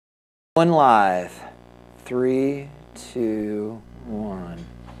Going live. 3, 2, 1.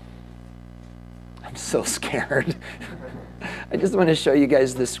 I'm so scared. I just want to show you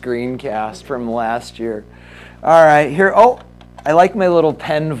guys the screencast from last year. All right, here. Oh, I like my little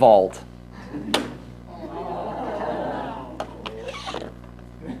pen vault.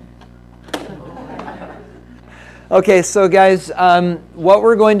 Okay, so guys, what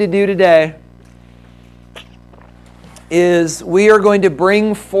we're going to do today is we are going to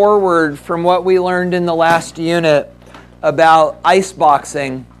bring forward from what we learned in the last unit about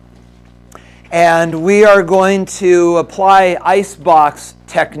iceboxing. And we are going to apply icebox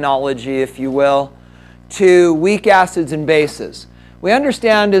technology, if you will, to weak acids and bases. We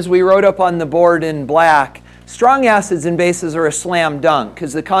understand, as we wrote up on the board in black, strong acids and bases are a slam dunk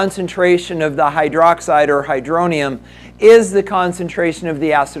because the concentration of the hydroxide or hydronium is the concentration of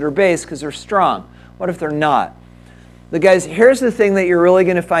the acid or base because they're strong. What if they're not? But guys, here's the thing that you're really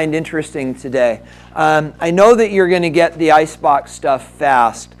going to find interesting today. I know that you're going to get the icebox stuff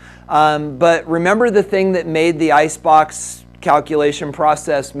fast, but remember the thing that made the icebox calculation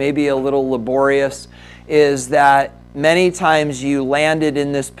process maybe a little laborious is that many times you landed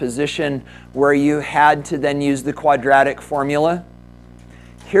in this position where you had to then use the quadratic formula.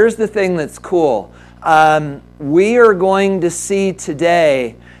 Here's the thing that's cool. We are going to see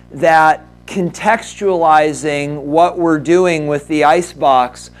today that contextualizing what we're doing with the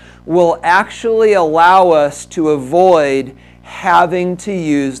icebox will actually allow us to avoid having to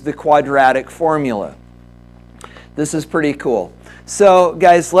use the quadratic formula. This is pretty cool. So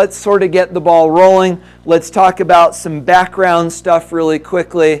guys, let's sort of get the ball rolling. Let's talk about some background stuff really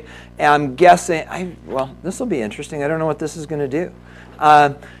quickly. I'm guessing, well, this will be interesting. I don't know what this is going to do.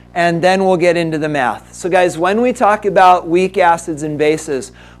 And then we'll get into the math. So guys, when we talk about weak acids and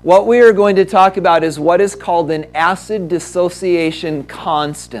bases, what we are going to talk about is what is called an acid dissociation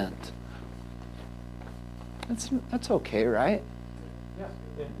constant. That's okay, right? Yeah.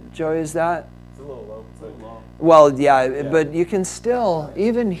 Joey, is that? It's a little low. It's a little low. Well, yeah, but you can still,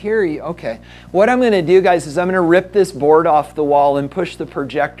 even here, okay. What I'm going to do, guys, is I'm going to rip this board off the wall and push the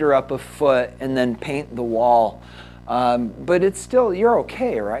projector up a foot and then paint the wall. But it's still, you're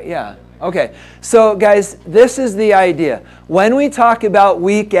okay, right? Yeah. Okay. So guys, this is the idea. When we talk about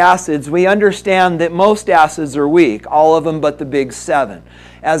weak acids, we understand that most acids are weak, all of them but the big 7.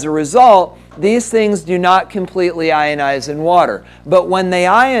 As a result, these things do not completely ionize in water. But when they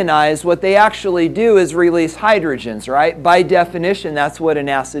ionize, what they actually do is release hydrogens, right? By definition, that's what an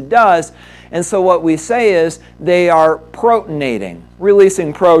acid does. And so what we say is they are protonating,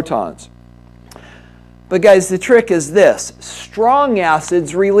 releasing protons. But guys, the trick is this. Strong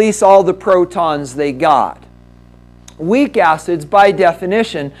acids release all the protons they got. Weak acids, by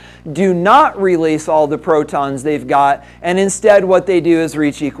definition, do not release all the protons they've got, and instead what they do is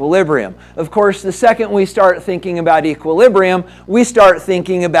reach equilibrium. Of course, the second we start thinking about equilibrium, we start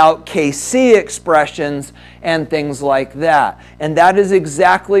thinking about Kc expressions and things like that. And that is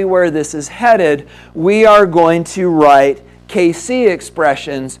exactly where this is headed. We are going to write Kc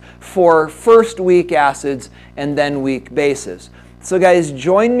expressions for first weak acids and then weak bases. So guys,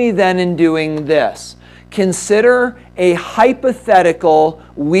 join me then in doing this. Consider a hypothetical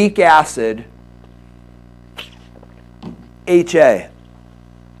weak acid, HA.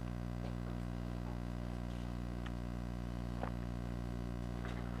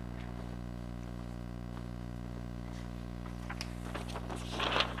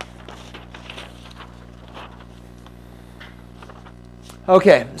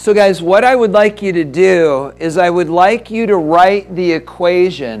 Okay, so guys, what I would like you to do is I would like you to write the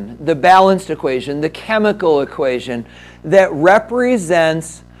equation, the balanced equation, the chemical equation that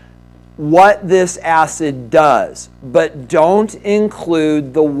represents what this acid does, but don't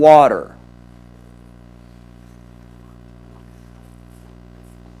include the water.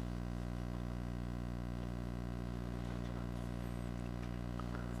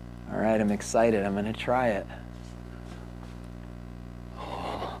 All right, I'm excited. I'm going to try it.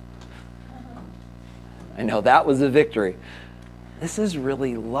 I know that was a victory. This is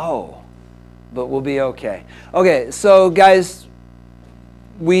really low, but we'll be okay. Okay, so guys,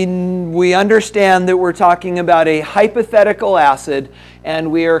 we understand that we're talking about a hypothetical acid,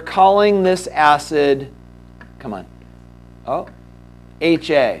 and we are calling this acid, come on,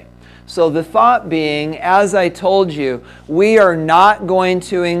 HA. So the thought being, as I told you, we are not going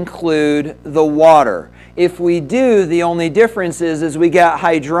to include the water. If we do, the only difference is we get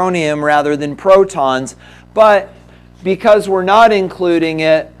hydronium rather than protons. But because we're not including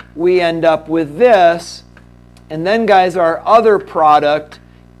it, we end up with this. And then, guys, our other product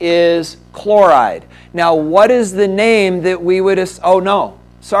is chloride. Now, what is the name that we would... Oh, no.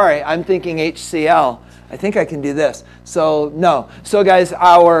 Sorry, I'm thinking HCl. I think I can do this. So no. So guys,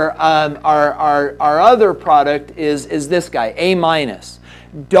 our other product is this guy, A minus.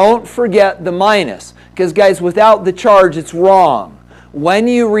 Don't forget the minus, because guys, without the charge, it's wrong. When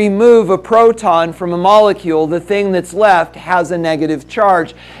you remove a proton from a molecule, the thing that's left has a negative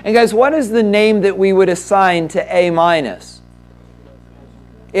charge. And guys, what is the name that we would assign to A minus?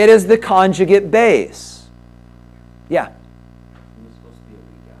 It is the conjugate base. Yeah.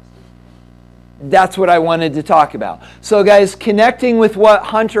 That's what I wanted to talk about. So guys, connecting with what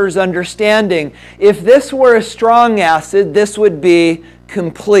Hunter's understanding, if this were a strong acid, this would be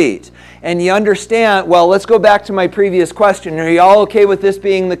complete. And you understand, well, let's go back to my previous question. Are you all okay with this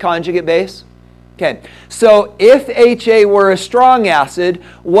being the conjugate base? Okay, so if HA were a strong acid,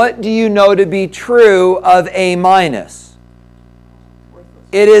 what do you know to be true of A minus?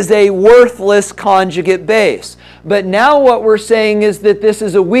 It is a worthless conjugate base. But now what we're saying is that this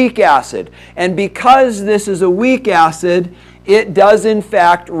is a weak acid. And because this is a weak acid, it does in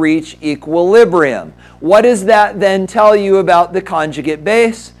fact reach equilibrium. What does that then tell you about the conjugate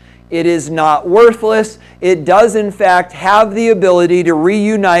base? It is not worthless. It does in fact have the ability to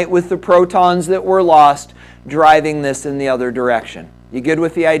reunite with the protons that were lost, driving this in the other direction. You good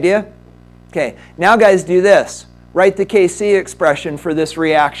with the idea? Okay, now guys, do this. Write the Kc expression for this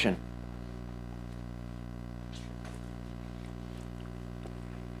reaction.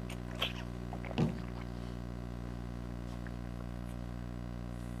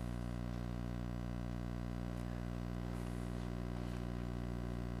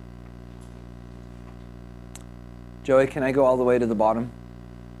 Joey, can I go all the way to the bottom?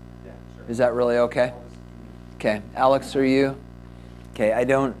 Yeah, sure. Is that really okay? Okay. Alex, are you? Okay, I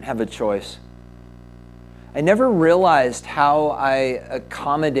don't have a choice. I never realized how I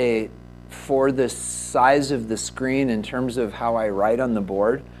accommodate for the size of the screen in terms of how I write on the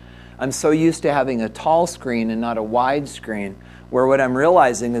board. I'm so used to having a tall screen and not a wide screen, where what I'm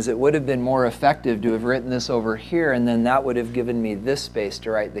realizing is it would have been more effective to have written this over here, and then that would have given me this space to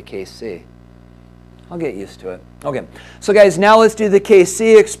write the Kc. I'll get used to it. Okay, so guys, now let's do the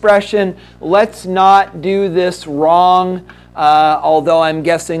Kc expression. Let's not do this wrong, although I'm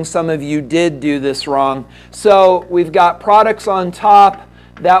guessing some of you did do this wrong. So we've got products on top.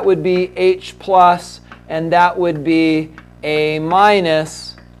 That would be H plus, and that would be A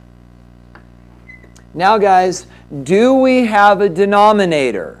minus. Now guys, do we have a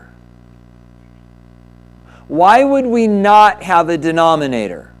denominator? Why would we not have a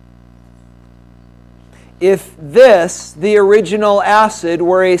denominator? If this, the original acid,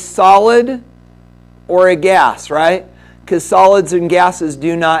 were a solid or a gas, right? Because solids and gases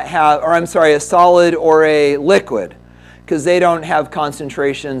do not have, or I'm sorry, a solid or a liquid, because they don't have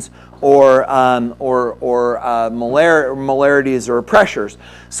concentrations or molarities or pressures.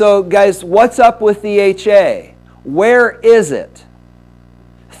 So guys, what's up with the HA? Where is it?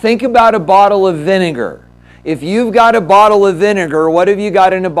 Think about a bottle of vinegar. If you've got a bottle of vinegar, what have you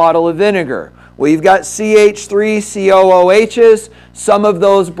got in a bottle of vinegar? Well, you've got CH3, COOHs. Some of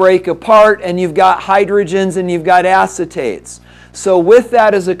those break apart, and you've got hydrogens and you've got acetates. So with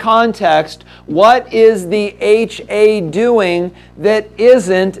that as a context, what is the HA doing that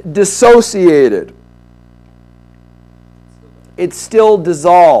isn't dissociated? It's still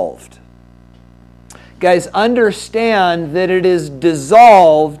dissolved. Guys, understand that it is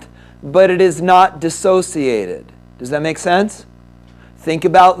dissolved, but it is not dissociated. Does that make sense? Think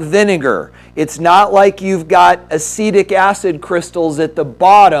about vinegar. It's not like you've got acetic acid crystals at the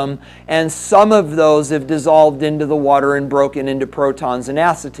bottom and some of those have dissolved into the water and broken into protons and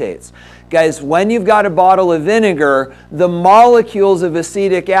acetates. Guys, when you've got a bottle of vinegar, the molecules of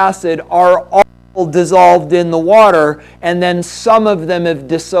acetic acid are all dissolved in the water, and then some of them have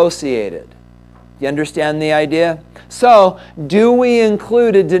dissociated. You understand the idea? So, do we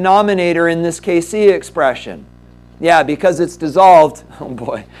include a denominator in this Kc expression? Yeah, because it's dissolved. Oh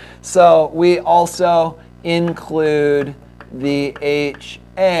boy. So we also include the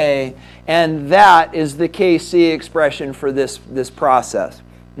HA, and that is the Kc expression for this process.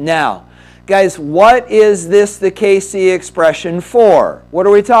 Now, guys, what is this the Kc expression for? What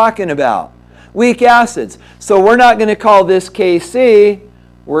are we talking about? Weak acids. So we're not going to call this Kc,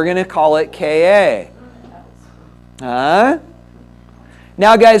 we're going to call it Ka. Huh?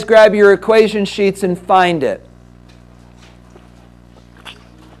 Now, guys, grab your equation sheets and find it.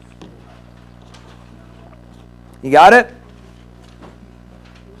 You got it?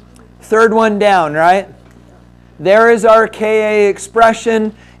 Third one down, right? There is our Ka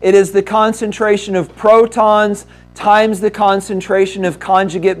expression. It is the concentration of protons times the concentration of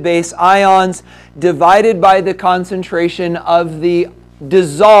conjugate base ions divided by the concentration of the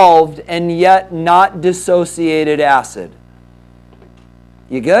dissolved and yet not dissociated acid.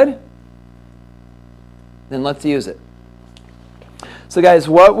 You good? Then let's use it. So guys,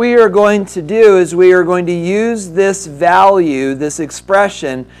 what we are going to do is we are going to use this value, this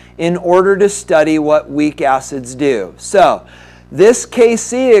expression, in order to study what weak acids do. So this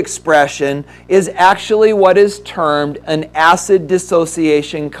Kc expression is actually what is termed an acid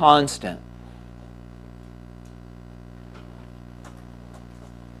dissociation constant.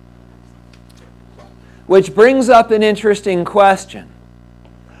 Which brings up an interesting question.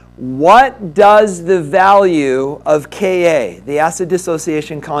 What does the value of Ka, the acid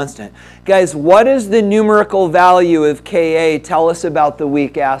dissociation constant, guys, what does the numerical value of Ka tell us about the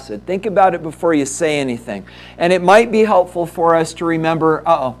weak acid? Think about it before you say anything. And it might be helpful for us to remember,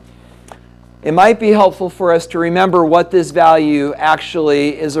 it might be helpful for us to remember what this value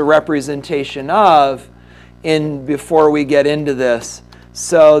actually is a representation of before we get into this.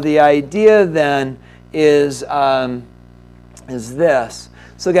 So the idea then is this.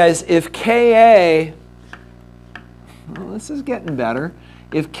 So guys, if Ka, well, this is getting better.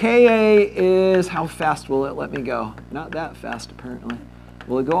 If Ka is, how fast will it let me go? Not that fast, apparently.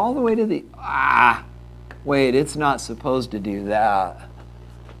 Will it go all the way to the, wait, it's not supposed to do that.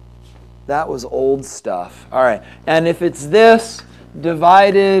 That was old stuff. All right, and if it's this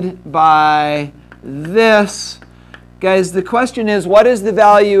divided by this, guys, the question is, what does the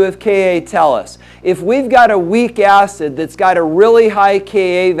value of Ka tell us? If we've got a weak acid that's got a really high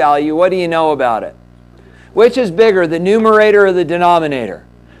Ka value, what do you know about it? Which is bigger, the numerator or the denominator?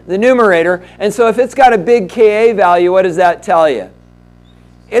 The numerator. And so if it's got a big Ka value, what does that tell you?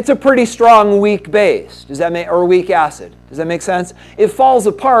 It's a pretty strong weak base. Does that make, or weak acid? Does that make sense? It falls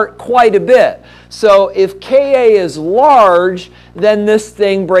apart quite a bit. So if Ka is large, then this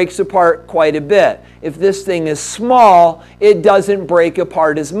thing breaks apart quite a bit. If this thing is small, it doesn't break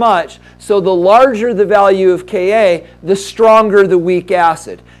apart as much. So the larger the value of Ka, the stronger the weak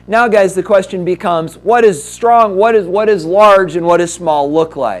acid. Now guys, the question becomes, what is strong, what is large, and what does small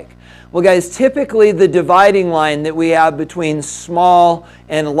look like? Well guys, typically the dividing line that we have between small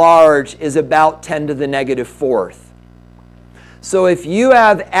and large is about 10 to the negative fourth. So if you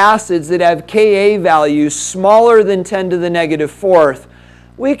have acids that have Ka values smaller than 10 to the negative fourth,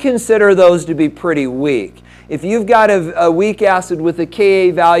 we consider those to be pretty weak. If you've got a weak acid with a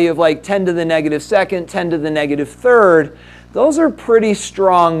Ka value of like 10 to the negative second, 10 to the negative third, those are pretty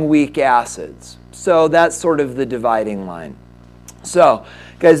strong weak acids. So that's sort of the dividing line. So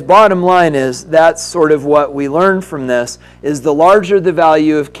guys, bottom line is that's sort of what we learn from this, is the larger the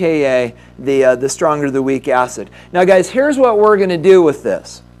value of Ka, the stronger the weak acid. Now guys, here's what we're going to do with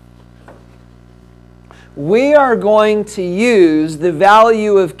this. We are going to use the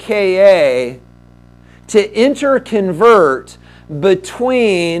value of Ka to interconvert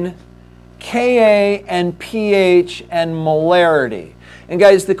between Ka and pH and molarity. And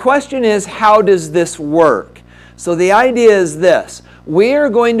guys, the question is, how does this work? So the idea is this. We are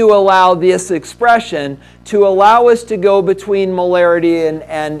going to allow this expression to allow us to go between molarity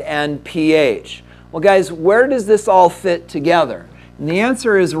and pH. Well guys, where does this all fit together? And the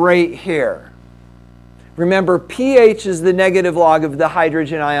answer is right here. Remember, pH is the negative log of the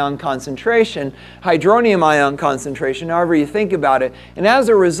hydrogen ion concentration, hydronium ion concentration, however you think about it. And as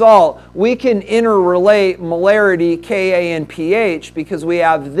a result, we can interrelate molarity, Ka, and pH because we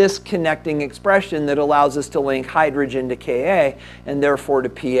have this connecting expression that allows us to link hydrogen to Ka and therefore to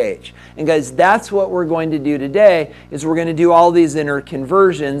pH. And guys, that's what we're going to do today, is we're going to do all these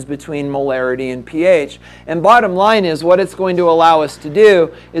interconversions between molarity and pH. And bottom line is, what it's going to allow us to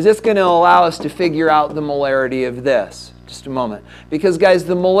do is it's going to allow us to figure out the molarity of this. Just a moment. Because guys,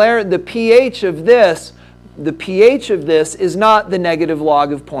 the pH of this is not the negative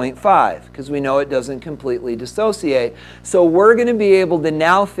log of 0.5 because we know it doesn't completely dissociate. So we're going to be able to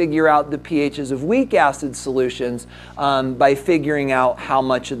now figure out the pHs of weak acid solutions by figuring out how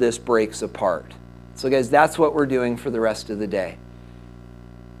much of this breaks apart. So guys, that's what we're doing for the rest of the day.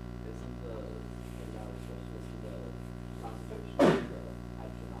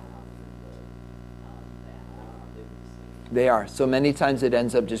 They are. So many times it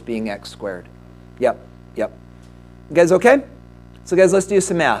ends up just being x squared. Yep. You guys okay? So guys, let's do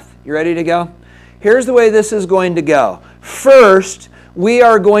some math. You ready to go? Here's the way this is going to go. First, we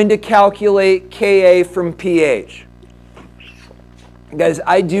are going to calculate Ka from pH. Guys,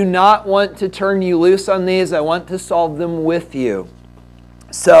 I do not want to turn you loose on these. I want to solve them with you.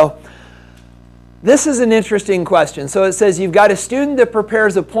 So this is an interesting question. So it says you've got a student that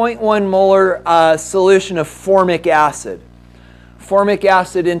prepares a 0.1 molar solution of formic acid. Formic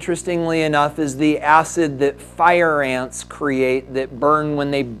acid, interestingly enough, is the acid that fire ants create that burn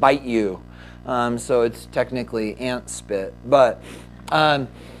when they bite you. So it's technically ant spit. But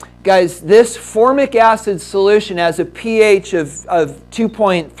guys, this formic acid solution has a pH of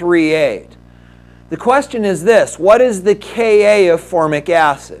 2.38. The question is this: what is the Ka of formic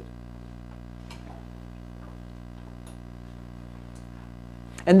acid?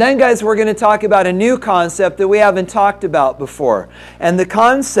 And then, guys, we're going to talk about a new concept that we haven't talked about before. And the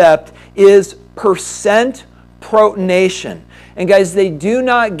concept is percent protonation. And guys, they do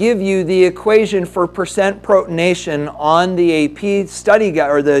not give you the equation for percent protonation on the AP study guide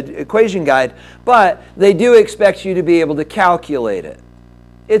or the equation guide, but they do expect you to be able to calculate it.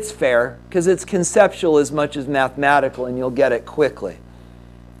 It's fair because it's conceptual as much as mathematical, and you'll get it quickly.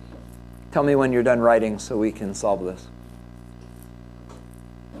 Tell me when you're done writing so we can solve this.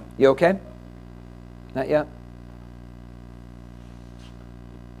 You okay? Not yet?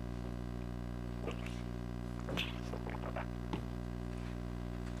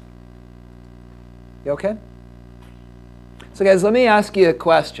 You okay? So guys, let me ask you a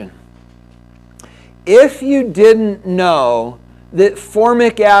question. If you didn't know that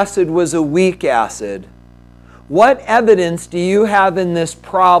formic acid was a weak acid, what evidence do you have in this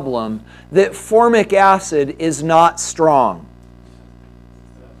problem that formic acid is not strong?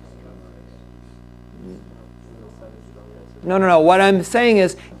 No. What I'm saying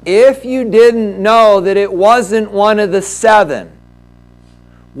is, if you didn't know that it wasn't one of the 7,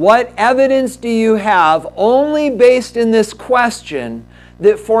 what evidence do you have, only based in this question,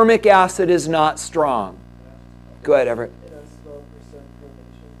 that formic acid is not strong? Go ahead, Everett. It has 12%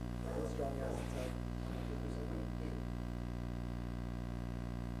 protonation. Strong acids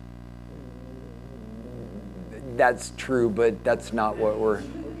have 50%. That's true, but that's not what we're...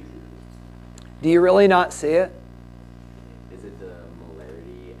 Do you really not see it? Is it the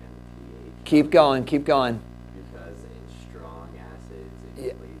molarity and pH? Keep going, keep going. Because in strong acids,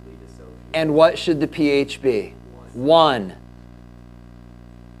 it completely dissociates. And what should the pH be? 1.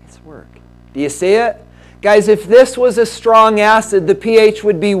 It's work. Do you see it? Guys, if this was a strong acid, the pH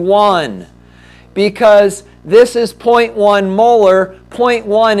would be 1. Because this is 0.1 molar.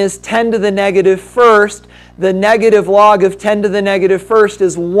 0.1 is 10 to the negative first. The negative log of 10 to the negative first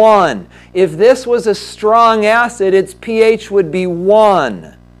is 1. If this was a strong acid, its pH would be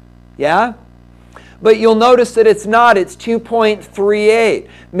 1. Yeah? But you'll notice that it's not. It's 2.38,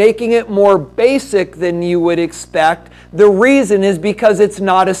 making it more basic than you would expect. The reason is because it's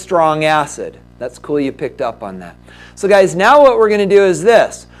not a strong acid. That's cool you picked up on that. So guys, now what we're going to do is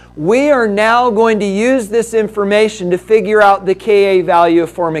this. We are now going to use this information to figure out the Ka value of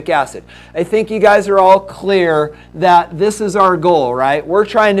formic acid. I think you guys are all clear that this is our goal, right? We're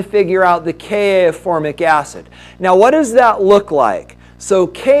trying to figure out the Ka of formic acid. Now, what does that look like? So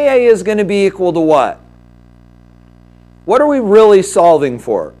Ka is going to be equal to what? What are we really solving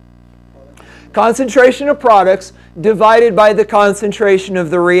for? Concentration of products divided by the concentration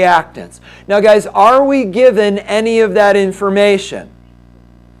of the reactants. Now, guys, are we given any of that information?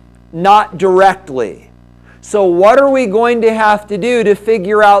 Not directly. So what are we going to have to do to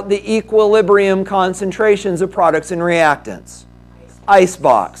figure out the equilibrium concentrations of products and reactants?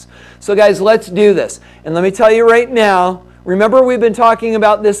 Icebox. So guys, let's do this. And let me tell you right now, remember we've been talking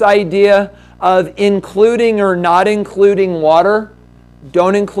about this idea of including or not including water?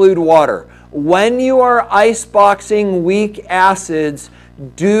 Don't include water. When you are iceboxing weak acids,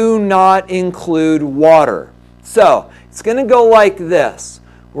 do not include water. So it's going to go like this.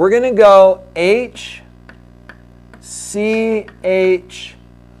 We're going to go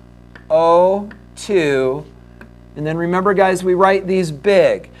HCHO2. And then remember, guys, we write these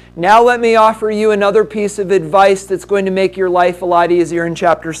big. Now let me offer you another piece of advice that's going to make your life a lot easier in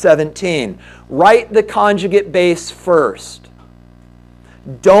Chapter 17. Write the conjugate base first.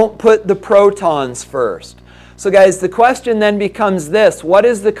 Don't put the protons first. So guys, the question then becomes this. What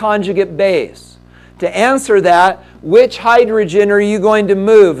is the conjugate base? To answer that, which hydrogen are you going to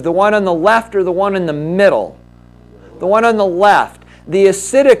move? The one on the left or the one in the middle? The one on the left. The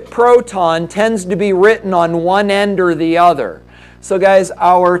acidic proton tends to be written on one end or the other. So guys,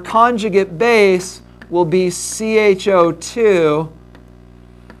 our conjugate base will be CHO2,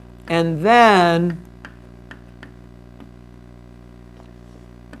 and then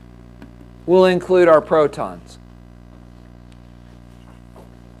we'll include our protons.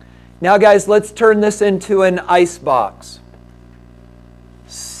 Now guys, let's turn this into an icebox.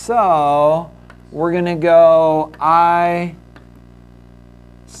 So we're going to go ICE.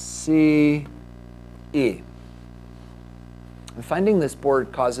 I'm finding this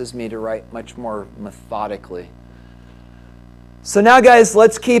board causes me to write much more methodically. So now, guys,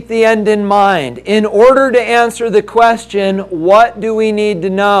 let's keep the end in mind. In order to answer the question, what do we need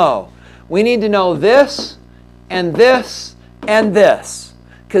to know? We need to know this, and this, and this.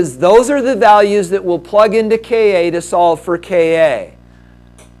 Because those are the values that we'll plug into Ka to solve for Ka.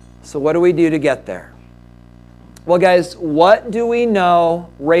 So what do we do to get there? Well, guys, what do we know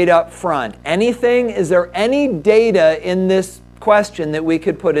right up front? Anything? Is there any data in this question that we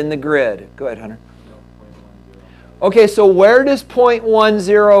could put in the grid? Go ahead, Hunter. Okay, so where does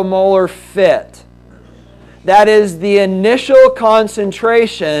 0.10 molar fit? That is the initial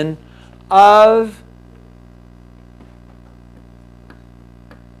concentration of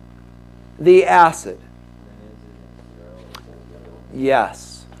the acid.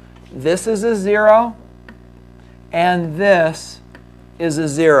 Yes. This is a 0, and this is a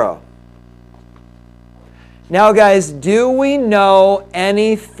 0. Now, guys, do we know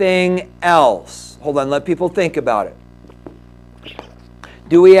anything else? Hold on, let people think about it.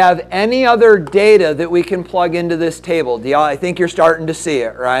 Do we have any other data that we can plug into this table? Do y'all, I think you're starting to see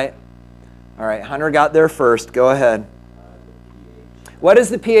it, right? All right, Hunter got there first. Go ahead. What does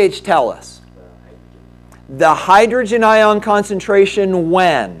the pH tell us? The hydrogen ion concentration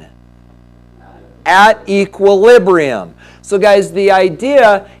when? At equilibrium. So guys, the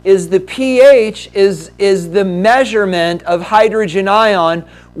idea is the pH is the measurement of hydrogen ion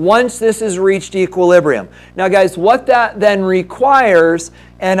once this has reached equilibrium. Now guys, what that then requires,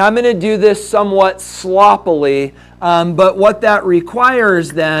 and I'm going to do this somewhat sloppily, but what that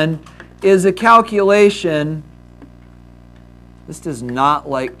requires then is a calculation. This does not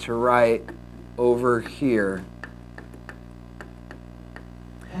like to write over here.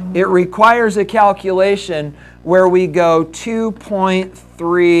 It requires a calculation where we go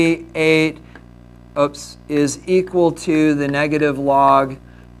 2.38 is equal to the negative log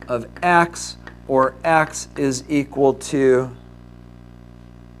of x, or x is equal to,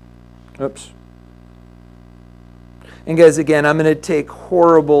 and guys, again, I'm going to take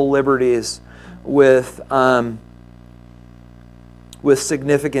horrible liberties with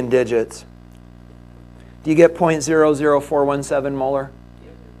significant digits. Do you get 0.00417 molar?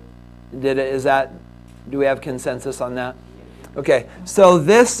 Do we have consensus on that? Okay, so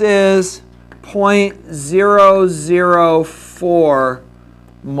this is 0.004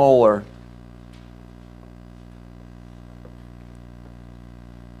 molar.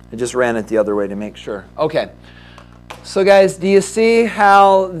 I just ran it the other way to make sure. Okay, so guys, do you see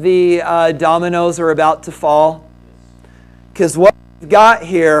how the dominoes are about to fall? Because what we've got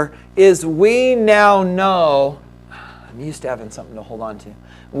here is we now know, I'm used to having something to hold on to.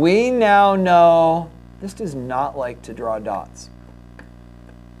 We now know, this does not like to draw dots.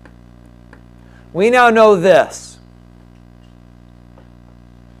 We now know this.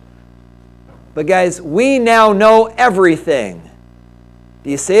 But guys, we now know everything. Do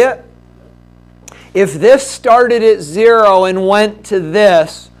you see it? If this started at 0 and went to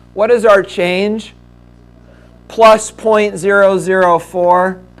this, what is our change? Plus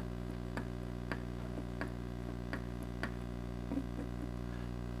 0.004.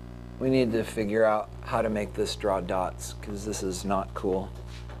 We need to figure out how to make this draw dots, because this is not cool.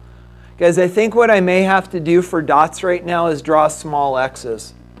 Guys, I think what I may have to do for dots right now is draw small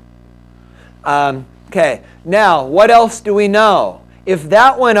x's. Okay, now what else do we know? If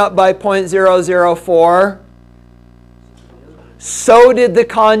that went up by 0.004, so did the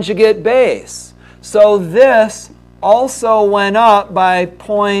conjugate base. So this also went up by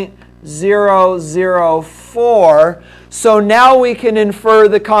 0.004. So now we can infer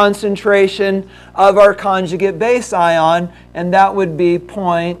the concentration of our conjugate base ion, and that would be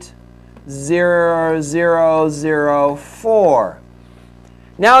 0.0004.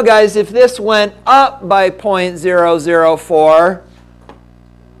 Now guys, if this went up by 0.004,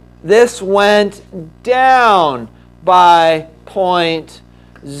 this went down by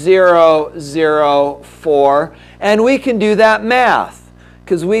 0.004, and we can do that math,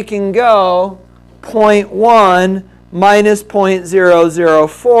 because we can go 0.1 minus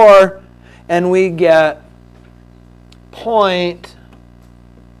 0.004, and we get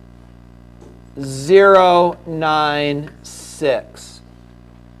 0.096.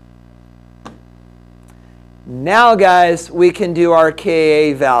 Now, guys, we can do our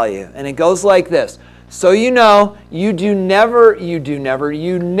Ka value, and it goes like this. So you know, you never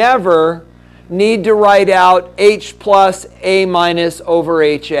need to write out H plus A minus over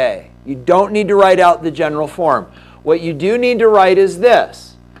HA. You don't need to write out the general form. What you do need to write is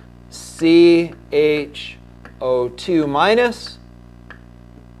this: CHO2 minus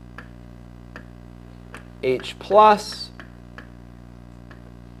H plus,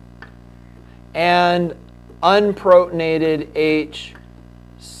 and unprotonated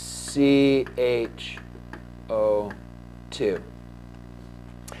HCHO2.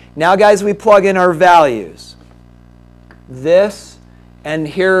 Now, guys, we plug in our values. This, and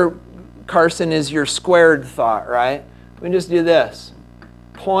here, Carson, is your squared thought, right? We can just do this.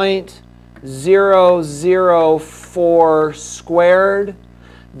 0.004 squared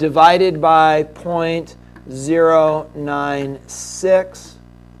divided by 0.096.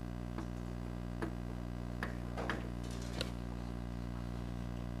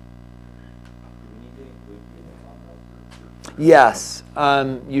 Yes,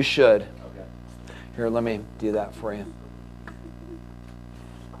 you should. Okay. Here, let me do that for you.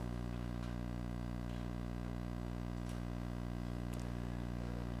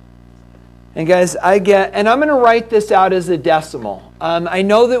 And guys, I'm going to write this out as a decimal. I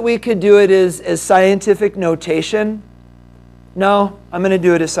know that we could do it as scientific notation. No, I'm going to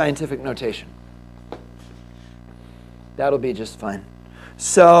do it as scientific notation. That'll be just fine.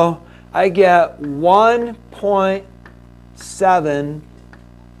 So I get 1.7,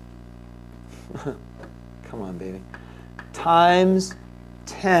 come on, baby, times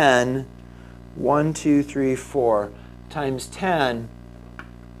 10, 1, 2, 3, 4, times 10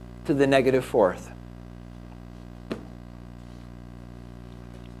 to the negative fourth.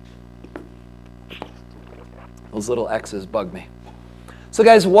 Those little x's bug me. So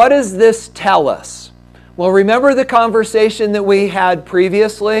guys, what does this tell us? Well, remember the conversation that we had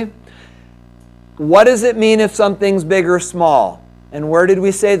previously? What does it mean if something's big or small? And where did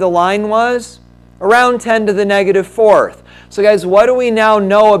we say the line was? Around 10 to the negative fourth. So guys, what do we now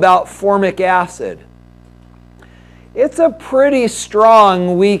know about formic acid? It's a pretty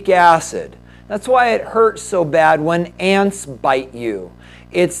strong weak acid. That's why it hurts so bad when ants bite you.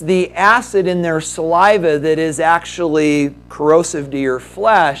 It's the acid in their saliva that is actually corrosive to your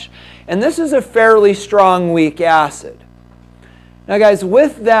flesh. And this is a fairly strong weak acid. Now guys,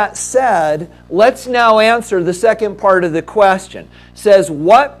 with that said, let's now answer the second part of the question. It says,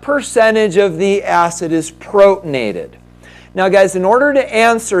 what percentage of the acid is protonated? Now guys, in order to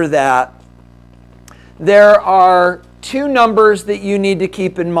answer that, there are two numbers that you need to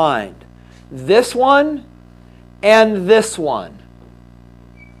keep in mind. This one and this one.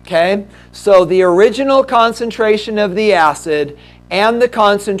 Okay? So the original concentration of the acid and the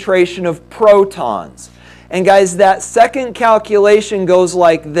concentration of protons. And guys, that second calculation goes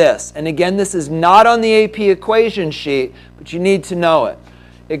like this. And again, this is not on the AP equation sheet, but you need to know it.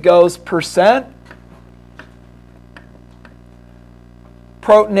 It goes percent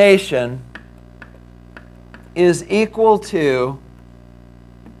protonation is equal to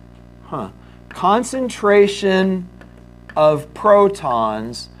concentration of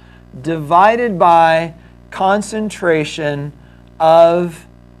protons divided by concentration of,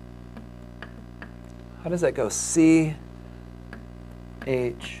 how does that go? CHO2.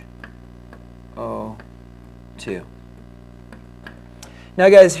 Now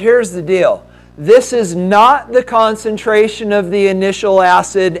guys, here's the deal. This is not the concentration of the initial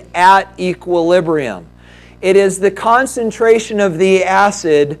acid at equilibrium. It is the concentration of the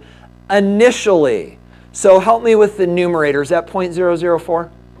acid initially. So help me with the numerator. Is that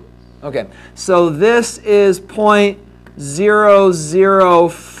 0.004? Okay. So this is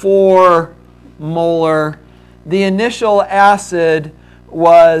 0.004 molar. The initial acid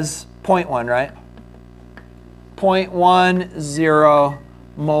was 0.1, right? 0.10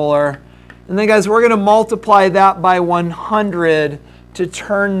 molar. And then guys, we're going to multiply that by 100 to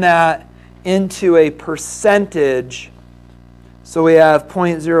turn that into a percentage. So we have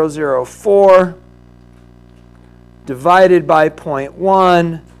 0.004 divided by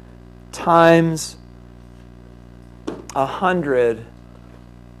 0.1 times 100.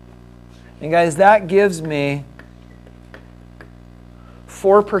 And guys, that gives me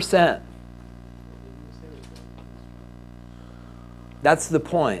 4%. That's the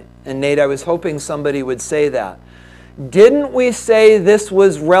point. And Nate, I was hoping somebody would say that. Didn't we say this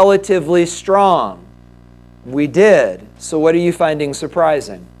was relatively strong? We did. So what are you finding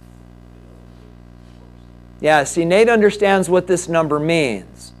surprising? Yeah, see, Nate understands what this number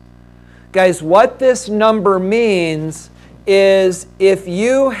means. Guys, what this number means is if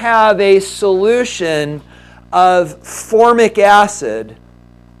you have a solution of formic acid,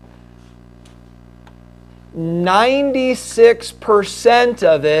 96%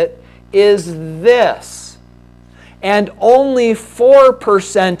 of it is this, and only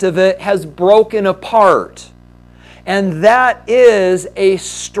 4% of it has broken apart. And that is a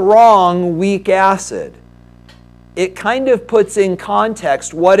strong weak acid. it kind of puts in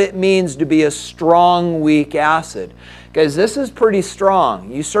context what it means to be a strong, weak acid. Guys, this is pretty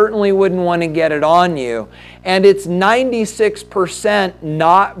strong. You certainly wouldn't want to get it on you. And it's 96%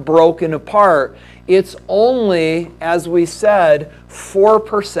 not broken apart. It's only, as we said,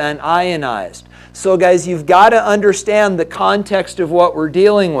 4% ionized. So guys, you've got to understand the context of what we're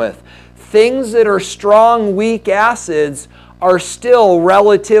dealing with. Things that are strong, weak acids are still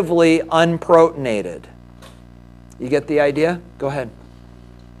relatively unprotonated. You get the idea? Go ahead.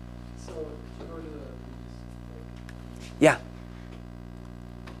 So, if you go to the, Yeah.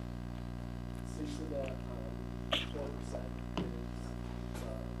 6 of the 4%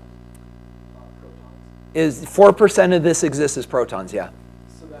 is protons. Is 4% of this exists as protons, yeah.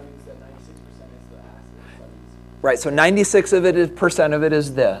 So that means that 96% is the acid. Right, so 96% of it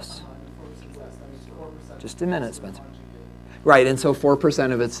is this. 4% less. That means 4%. Just a minute, Spencer. Conjugate. Right, and so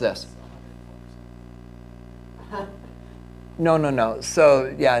 4% of it's this. No.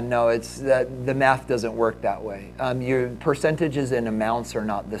 So, yeah, no, it's that the math doesn't work that way. Your percentages and amounts are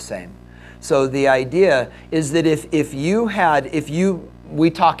not the same. So the idea is that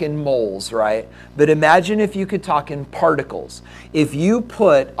we talk in moles, right? But imagine if you could talk in particles. If you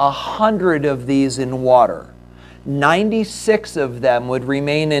put 100 of these in water, 96 of them would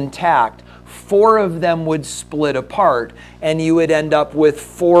remain intact, 4 of them would split apart, and you would end up with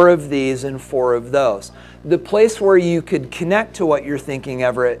 4 of these and 4 of those. The place where you could connect to what you're thinking,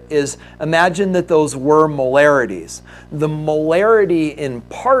 Everett, is imagine that those were molarities. The molarity in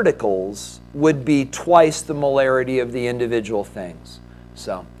particles would be twice the molarity of the individual things.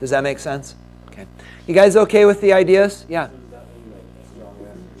 So, does that make sense? Okay. You guys okay with the ideas? Yeah.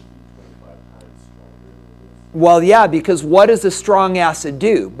 Well, yeah, because what does a strong acid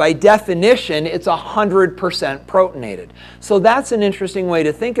do? By definition, it's 100% protonated. So that's an interesting way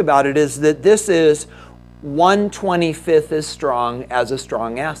to think about it, is that this is 1/25 as strong as a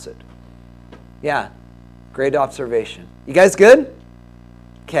strong acid. Yeah, great observation. You guys good?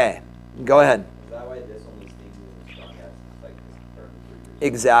 Okay, go ahead. Is that why this only stays in the strong acids like this for 3 years?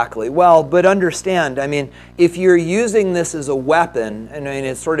 Exactly. Well, but understand, I mean, if you're using this as a weapon, and I mean,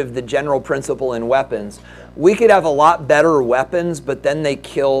 it's sort of the general principle in weapons, we could have a lot better weapons, but then they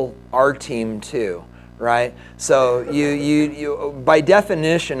kill our team too, right? So you by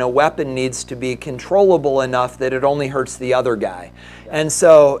definition, a weapon needs to be controllable enough that it only hurts the other guy. And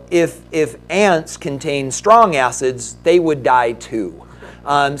so if ants contain strong acids, they would die too.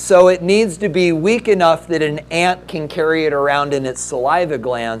 So it needs to be weak enough that an ant can carry it around in its saliva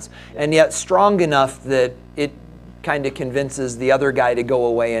glands, and yet strong enough that it kind of convinces the other guy to go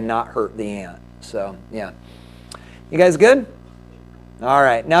away and not hurt the ant. So, yeah. You guys good? All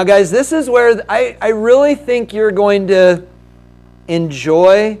right. Now, guys, this is where I really think you're going to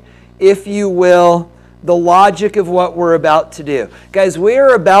enjoy, if you will, the logic of what we're about to do. Guys, we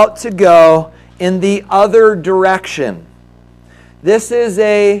are about to go in the other direction. This is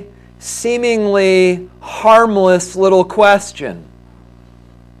a seemingly harmless little question.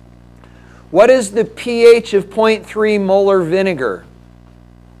 What is the pH of 0.3 molar vinegar?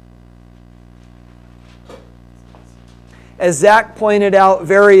 As Zach pointed out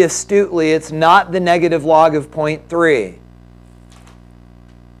very astutely, it's not the negative log of 0.3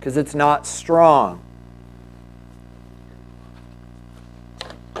 because it's not strong.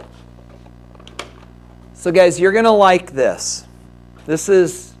 So guys, you're going to like this. This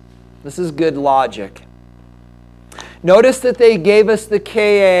is good logic. Notice that they gave us the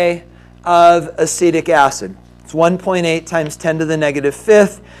Ka of acetic acid. It's 1.8 times 10 to the negative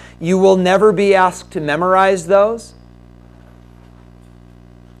fifth. You will never be asked to memorize those.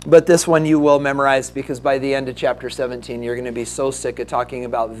 But this one you will memorize, because by the end of chapter 17, you're going to be so sick of talking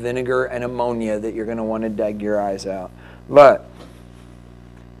about vinegar and ammonia that you're going to want to dig your eyes out.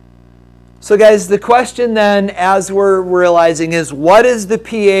 So guys, the question then, as we're realizing, is what is the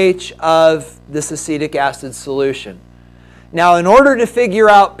pH of this acetic acid solution? Now, in order to figure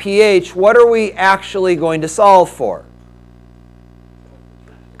out pH, what are we actually going to solve for?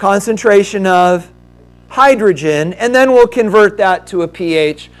 Concentration of hydrogen, and then we'll convert that to a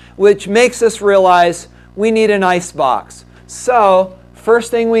pH, which makes us realize we need an ice box. So,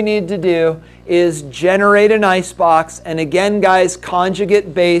 first thing we need to do is generate an ice box, and again, guys,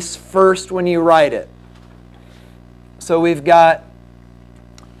 conjugate base first when you write it. So we've got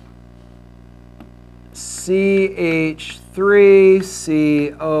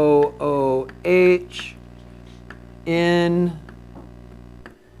CH3COOH in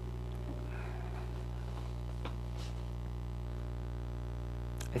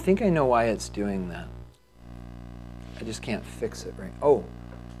I think I know why it's doing that. I just can't fix it right. Oh,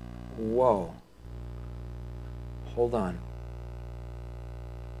 whoa. hold on.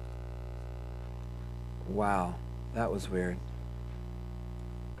 Wow, that was weird.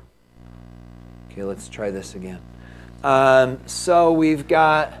 Okay, let's try this again. So we've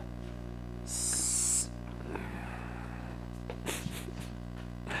got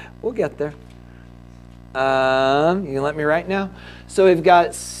we'll get there. You can let me write now? So we've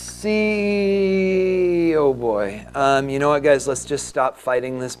got C, oh boy. You know what, guys? Let's just stop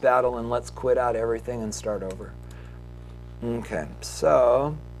fighting this battle and let's quit out everything and start over. Okay,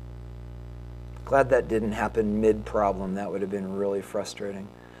 so glad that didn't happen mid-problem. That would have been really frustrating.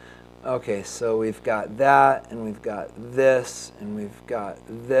 Okay, so we've got that, and we've got this, and we've got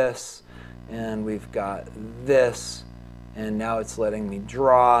this, and we've got this, and now it's letting me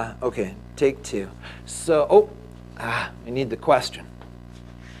draw. Okay, take two. So, I need the question.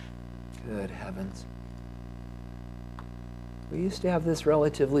 Good heavens. We used to have this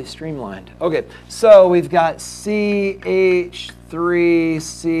relatively streamlined. Okay, so we've got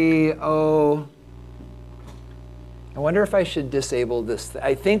CH3CO. I wonder if I should disable this.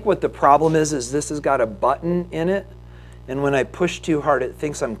 I think what the problem is this has got a button in it, and when I push too hard, it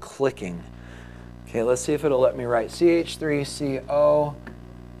thinks I'm clicking. Okay, let's see if it'll let me write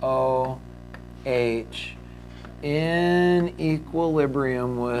CH3COOH in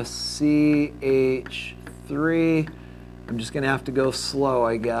equilibrium with CH3. I'm just going to have to go slow,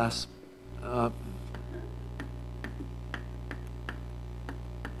 I guess.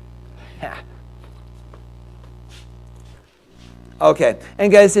 Okay,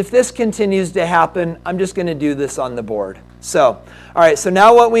 and guys, if this continues to happen, I'm just going to do this on the board. So, all right, so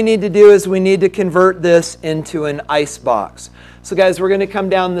now what we need to do is we need to convert this into an ice box. So guys, we're going to come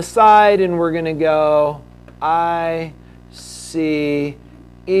down the side and we're going to go I, C,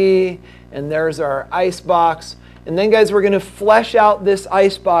 E, and there's our ice box. And then guys, we're going to flesh out this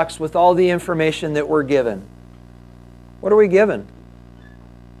ice box with all the information that we're given. What are we given?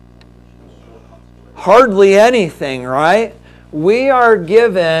 Hardly anything, right? We are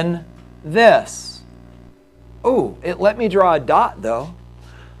given this. Oh, it let me draw a dot though.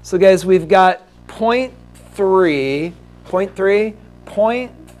 So guys, we've got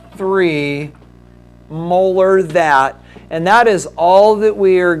 0.3 molar that, and that is all that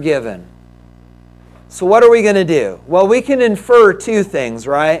we are given. So what are we going to do? Well, we can infer two things,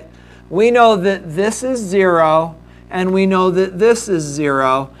 right? We know that this is 0, and we know that this is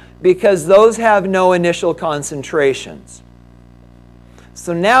 0, because those have no initial concentrations.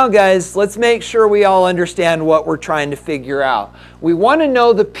 So now, guys, let's make sure we all understand what we're trying to figure out. We want to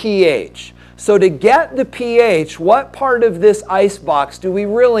know the pH. So to get the pH, what part of this ice box do we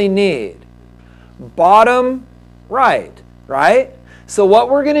really need? Bottom right, right? So what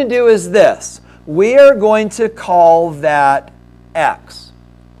we're going to do is this. We are going to call that X.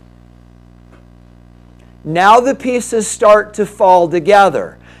 Now the pieces start to fall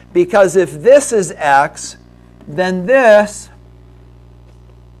together, because if this is X, then this,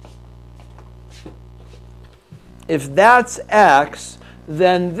 if that's X,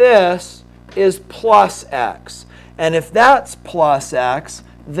 then this is plus X. And if that's plus X,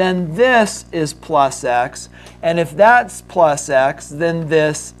 then this is plus X. And if that's plus X, then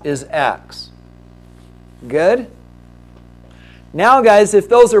this is X. Good? Now, guys, if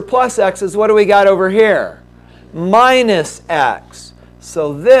those are plus X's, what do we got over here? Minus X.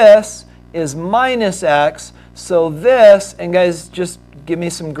 So this is minus X. So this, and guys, just give me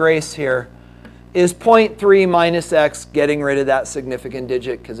some grace here, is 0.3 minus X, getting rid of that significant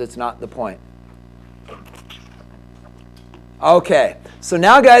digit because it's not the point. Okay, so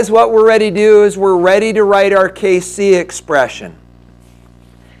now, guys, what we're ready to do is we're ready to write our Kc expression.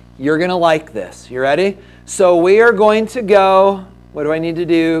 You're going to like this. You ready? So we are going to go, what do I need to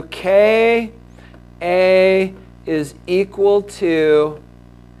do? Ka is equal to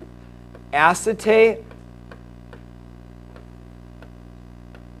acetate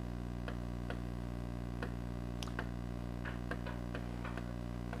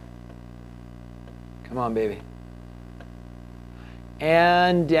come on, baby.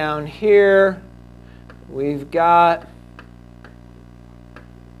 And down here, we've got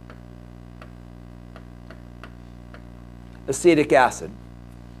acetic acid.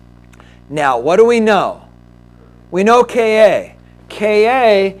 Now, what do we know? We know Ka.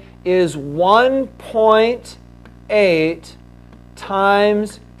 Ka is 1.8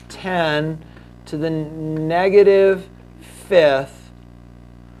 times 10 to the negative fifth.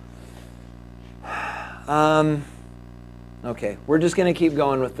 Okay, we're just going to keep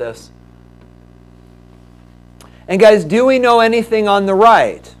going with this. And guys, do we know anything on the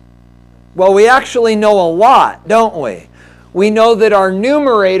right? Well, we actually know a lot, don't we? We know that our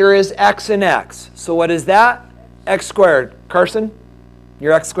numerator is x and x. So what is that? X squared. Carson,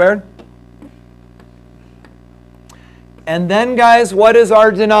 your X squared. And then, guys, what is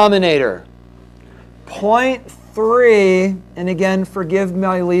our denominator? 0.3, and again, forgive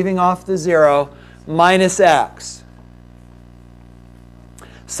my leaving off the 0, minus x.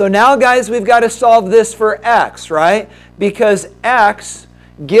 So now, guys, we've got to solve this for x, right? Because x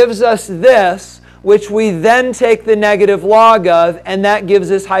gives us this, which we then take the negative log of, and that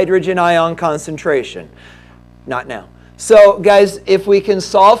gives us hydrogen ion concentration. Not now. So, guys, if we can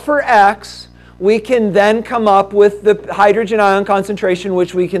solve for x, we can then come up with the hydrogen ion concentration,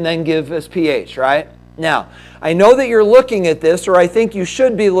 which we can then give as pH, right? Now, I know that you're looking at this, or I think you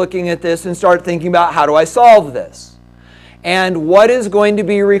should be looking at this and start thinking about, how do I solve this? And what is going to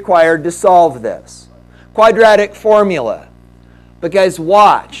be required to solve this? Quadratic formula. But guys,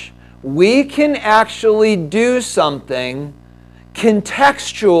 watch. We can actually do something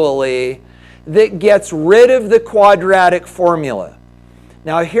contextually that gets rid of the quadratic formula.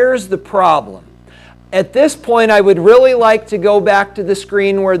 Now, here's the problem. At this point, I would really like to go back to the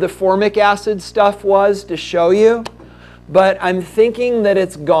screen where the formic acid stuff was to show you, but I'm thinking that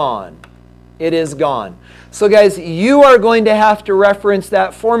it's gone. It is gone. So guys, you are going to have to reference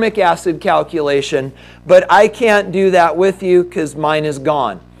that formic acid calculation, but I can't do that with you because mine is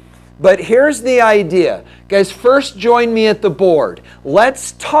gone. But here's the idea. Guys, first join me at the board.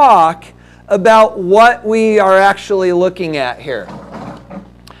 Let's talk about what we are actually looking at here.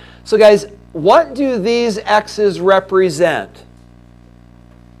 So guys, what do these X's represent?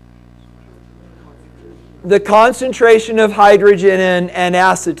 The concentration of hydrogen and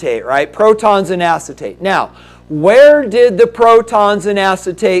acetate, right? Protons and acetate. Now, where did the protons and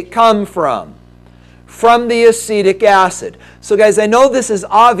acetate come from? From the acetic acid. So guys, I know this is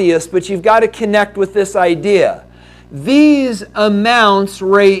obvious, but you've got to connect with this idea. These amounts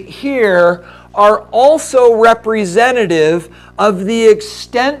right here are also representative of the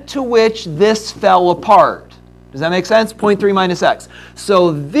extent to which this fell apart. Does that make sense? 0.3 minus x.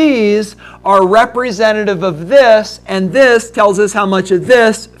 So these are representative of this, and this tells us how much of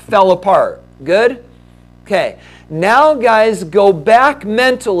this fell apart. Good? Okay. Now, guys, go back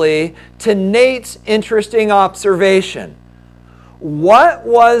mentally to Nate's interesting observation. What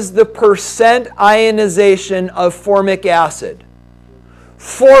was the percent ionization of formic acid?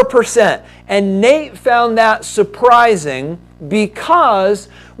 4%. And Nate found that surprising because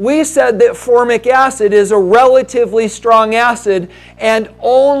we said that formic acid is a relatively strong acid and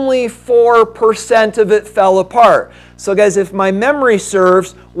only 4% of it fell apart. So guys, if my memory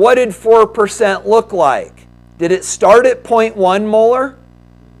serves, what did 4% look like? Did it start at 0.1 molar?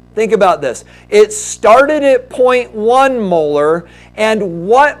 Think about this. It started at 0.1 molar, and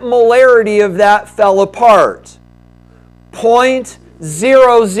what molarity of that fell apart?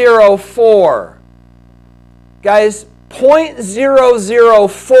 0.004. Guys,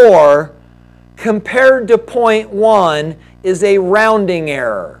 0.004 compared to 0.1 is a rounding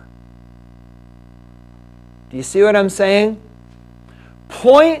error. Do you see what I'm saying?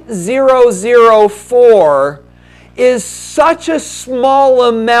 0.004 is such a small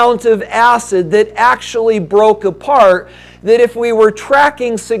amount of acid that actually broke apart that if we were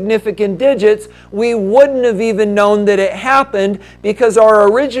tracking significant digits, we wouldn't have even known that it happened because our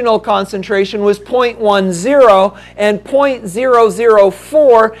original concentration was 0.10 and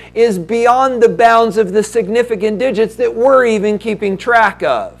 0.004 is beyond the bounds of the significant digits that we're even keeping track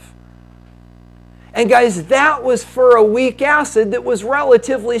of. And guys, that was for a weak acid that was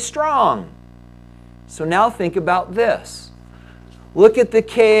relatively strong. So now think about this. Look at the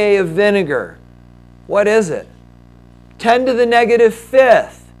Ka of vinegar. What is it? 10 to the negative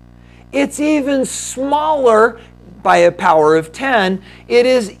fifth. It's even smaller by a power of 10. It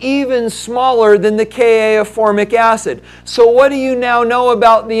is even smaller than the Ka of formic acid. So what do you now know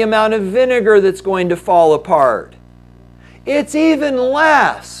about the amount of vinegar that's going to fall apart? It's even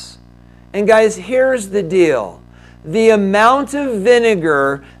less. And guys, here's the deal. The amount of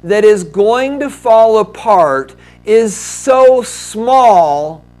vinegar that is going to fall apart is so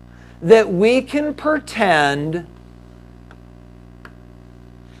small that we can pretend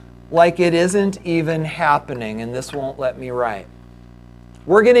like it isn't even happening, and this won't let me write.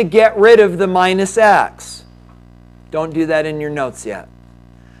 We're going to get rid of the minus x. Don't do that in your notes yet.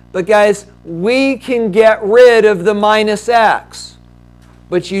 But guys, we can get rid of the minus x.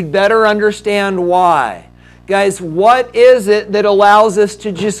 But you'd better understand why. Guys, what is it that allows us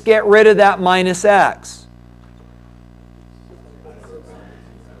to just get rid of that minus x?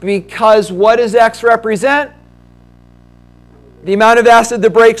 Because what does x represent? The amount of acid that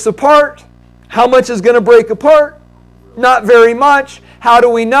breaks apart. How much is going to break apart? Not very much. How do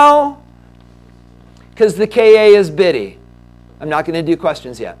we know? because the Ka is bitty. I'm not going to do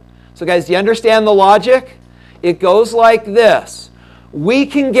questions yet. So guys, do you understand the logic? It goes like this. We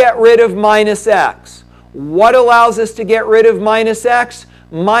can get rid of minus x. What allows us to get rid of minus x?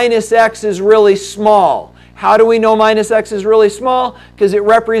 Minus x is really small. How do we know minus x is really small? Because it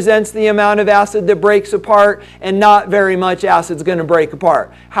represents the amount of acid that breaks apart, and not very much acid is going to break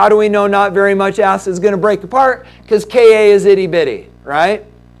apart. How do we know not very much acid is going to break apart? Because Ka is itty bitty, right?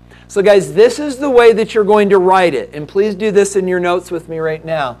 So guys, this is the way that you're going to write it. And please do this in your notes with me right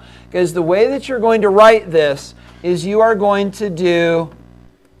now. Guys, the way that you're going to write this is you are going to do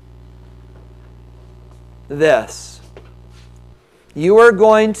this. You are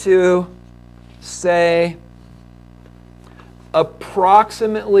going to say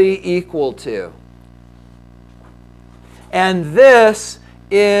approximately equal to. And this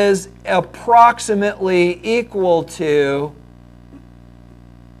is approximately equal to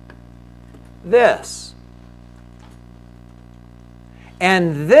this.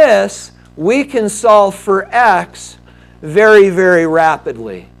 And this, we can solve for x very, very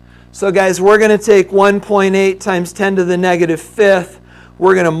rapidly. So guys, we're going to take 1.8 times 10 to the negative fifth.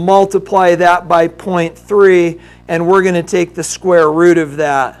 We're going to multiply that by 0.3, and we're going to take the square root of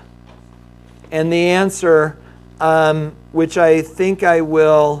that. And the answer, which I think I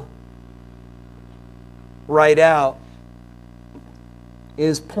will write out,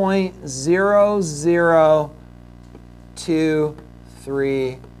 is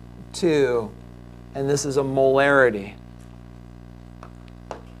 0.00232, and this is a molarity.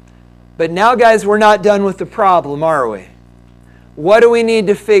 But now, guys, we're not done with the problem, are we? What do we need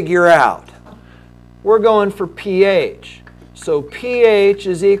to figure out? We're going for pH. So pH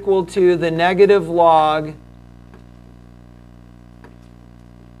is equal to the negative log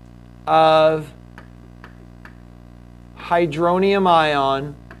of hydronium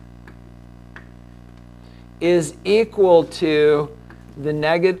ion is equal to the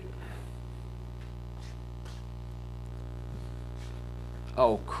negative...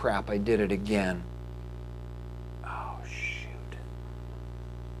 Oh, crap, I did it again. Oh, shoot.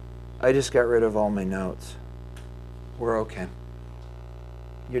 I just got rid of all my notes. We're okay.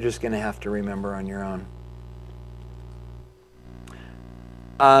 You're just going to have to remember on your own.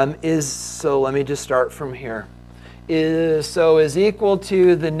 So let me just start from here. Is equal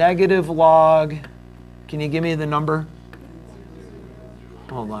to the negative log. Can you give me the number?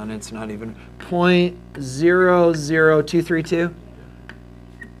 Hold on, it's not even 0.00232.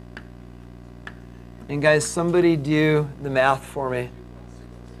 And guys, somebody do the math for me.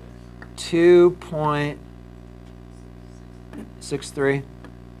 2.63.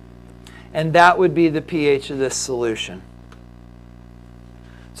 And that would be the pH of this solution.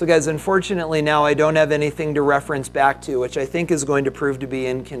 So guys, unfortunately now I don't have anything to reference back to, which I think is going to prove to be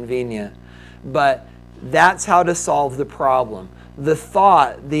inconvenient. But that's how to solve the problem. The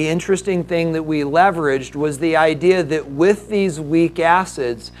thought, the interesting thing that we leveraged was the idea that with these weak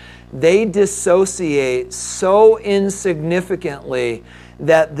acids, they dissociate so insignificantly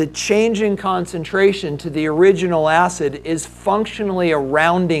that the change in concentration to the original acid is functionally a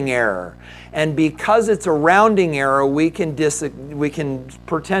rounding error. And because it's a rounding error, we can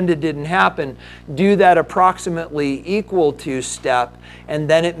pretend it didn't happen, do that approximately equal to step, and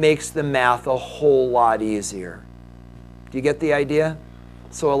then it makes the math a whole lot easier. Do you get the idea?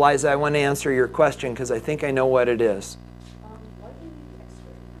 So Eliza, I want to answer your question because I think I know what it is. Why do you need x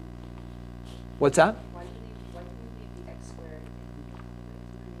squared? What's that? Why do you need the x squared if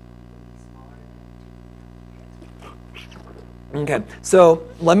you smaller than 2? Okay, so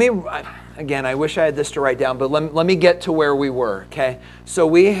let me, again, I wish I had this to write down, but let me get to where we were, okay? So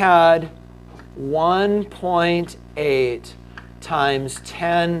we had 1.8 times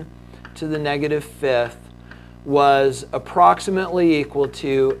 10 to the negative fifth was approximately equal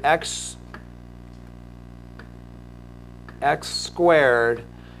to x squared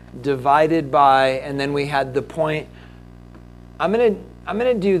divided by, and then we had the point. I'm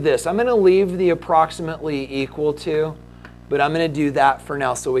gonna do this. I'm gonna leave the approximately equal to, but I'm gonna do that for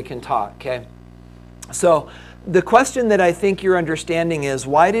now so we can talk, okay? So the question that I think you're understanding is,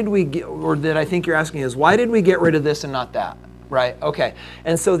 why did we get, or that I think you're asking is, why did we get rid of this and not that, right? Okay,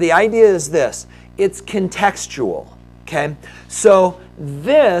 and so the idea is this. It's contextual, okay? So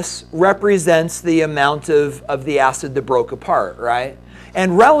this represents the amount of the acid that broke apart, right?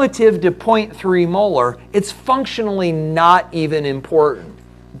 And relative to 0.3 molar, it's functionally not even important.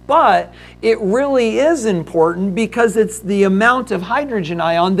 But it really is important because it's the amount of hydrogen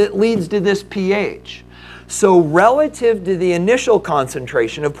ion that leads to this pH. So relative to the initial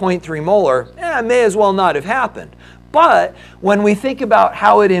concentration of 0.3 molar, it may as well not have happened. But when we think about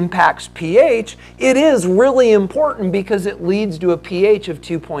how it impacts pH, it is really important because it leads to a pH of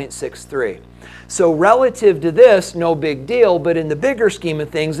 2.63. So relative to this, no big deal, but in the bigger scheme of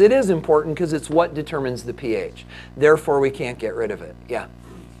things, it is important because it's what determines the pH. Therefore, we can't get rid of it. Yeah?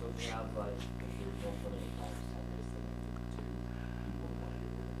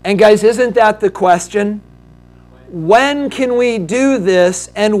 And guys, isn't that the question? When can we do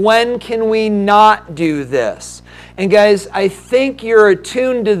this and when can we not do this? And guys, I think you're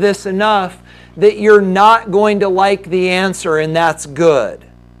attuned to this enough that you're not going to like the answer, and that's good.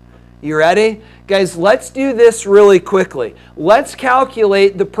 You ready? Guys, let's do this really quickly. Let's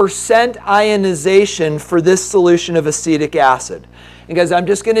calculate the percent ionization for this solution of acetic acid. And guys, I'm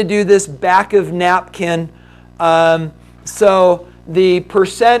just going to do this back of napkin. So the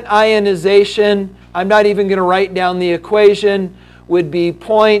percent ionization, I'm not even going to write down the equation, would be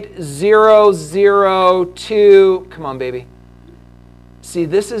 0.002. Come on, baby. See,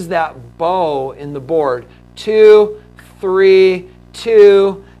 this is that bow in the board. 2, 3,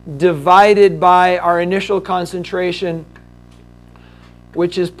 2 divided by our initial concentration,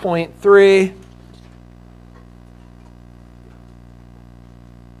 which is 0.3.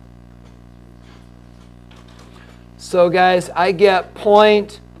 So guys, I get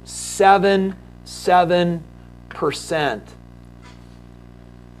 0.77%.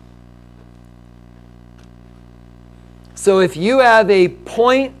 So if you have a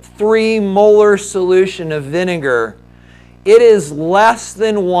 0.3 molar solution of vinegar, it is less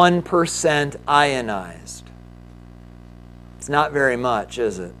than 1% ionized. It's not very much,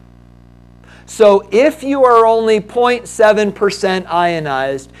 is it? So if you are only 0.7%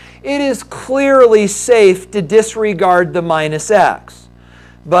 ionized, it is clearly safe to disregard the minus X.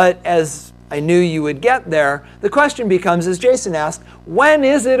 But as I knew you would get there, the question becomes, as Jason asked, when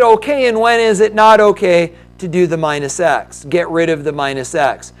is it okay and when is it not okay to do the minus X, get rid of the minus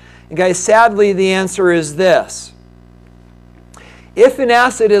X? And guys, sadly, the answer is this. If an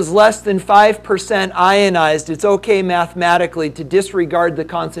acid is less than 5% ionized, it's okay mathematically to disregard the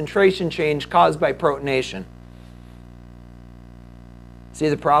concentration change caused by protonation. See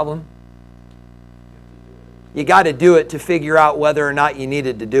the problem? You got to do it to figure out whether or not you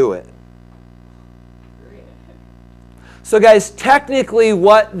needed to do it. So guys, technically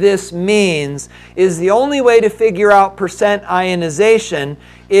what this means is the only way to figure out percent ionization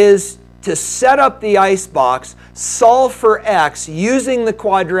is to set up the icebox, solve for X using the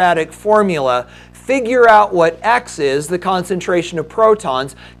quadratic formula, figure out what X is, the concentration of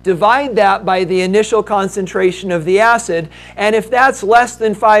protons, divide that by the initial concentration of the acid, and if that's less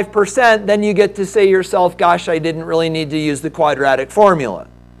than 5%, then you get to say to yourself, gosh, I didn't really need to use the quadratic formula.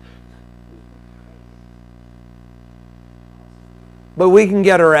 But we can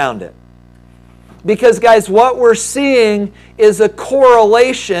get around it. Because guys, what we're seeing is a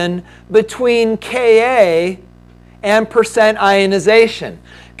correlation between Ka and percent ionization.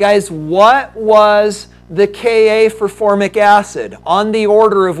 Guys, what was the Ka for formic acid? On the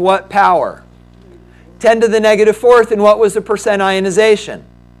order of what power? 10 to the negative fourth, and what was the percent ionization?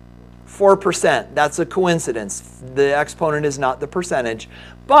 4%. That's a coincidence. The exponent is not the percentage.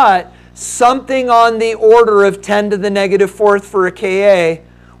 But something on the order of 10 to the negative fourth for a Ka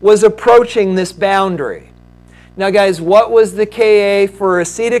was approaching this boundary. Now guys, what was the Ka for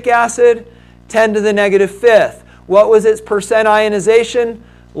acetic acid? 10 to the negative fifth. What was its percent ionization?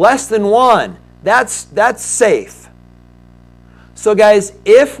 Less than 1. That's safe. So guys,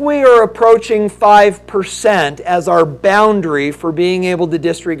 if we are approaching 5% as our boundary for being able to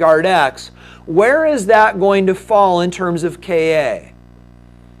disregard X, where is that going to fall in terms of Ka?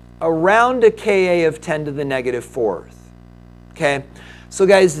 Around a Ka of 10 to the negative fourth. Okay? So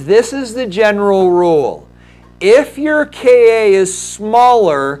guys, this is the general rule. If your Ka is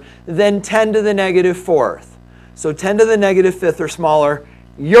smaller than 10 to the negative fourth, so 10 to the negative fifth or smaller,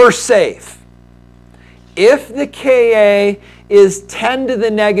 you're safe. If the Ka is 10 to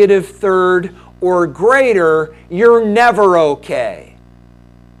the negative third or greater, you're never okay.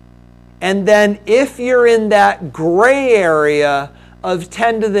 And then if you're in that gray area of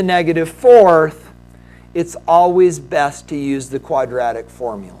 10 to the negative fourth, it's always best to use the quadratic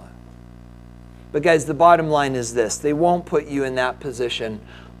formula. But guys, the bottom line is this. They won't put you in that position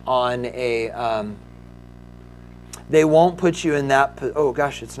on a... they won't put you in that... Oh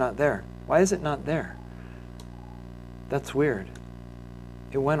gosh, it's not there. Why is it not there? That's weird.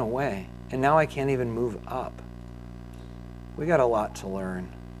 It went away. And now I can't even move up. We got a lot to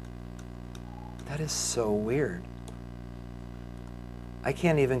learn. That is so weird. I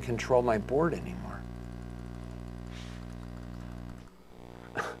can't even control my board anymore.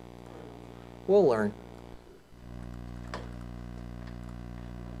 We'll learn.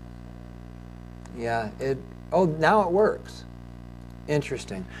 Yeah, oh, now it works.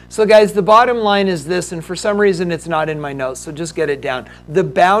 Interesting. So guys, the bottom line is this, and for some reason it's not in my notes, so just get it down. The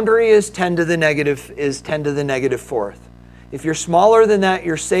boundary is 10 to the negative fourth. If you're smaller than that,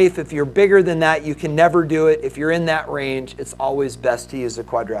 you're safe. If you're bigger than that, you can never do it. If you're in that range, it's always best to use a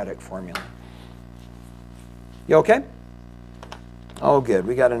quadratic formula. You okay? Oh, good.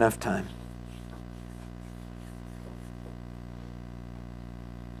 We got enough time.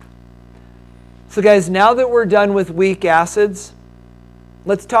 So guys, now that we're done with weak acids,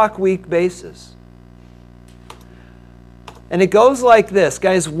 let's talk weak bases. And it goes like this.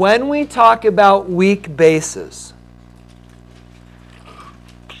 Guys, when we talk about weak bases,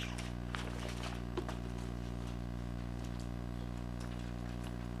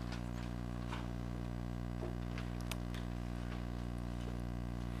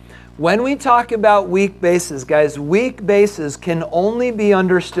 guys, weak bases can only be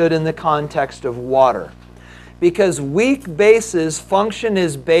understood in the context of water. Because weak bases function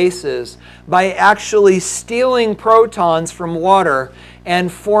as bases by actually stealing protons from water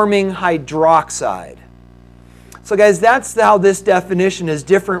and forming hydroxide. So guys, that's how this definition is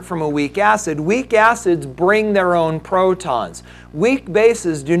different from a weak acid. Weak acids bring their own protons. Weak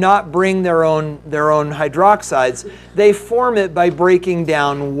bases do not bring their own hydroxides. They form it by breaking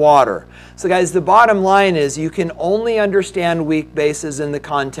down water. So guys, the bottom line is you can only understand weak bases in the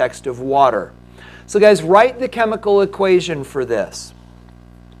context of water. So guys, write the chemical equation for this.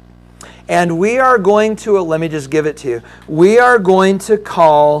 And we are going to, let me just give it to you. We are going to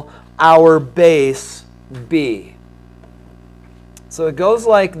call our base B. So it goes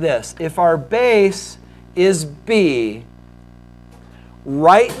like this. If our base is B,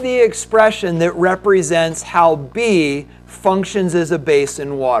 write the expression that represents how B functions as a base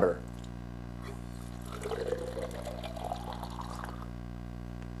in water.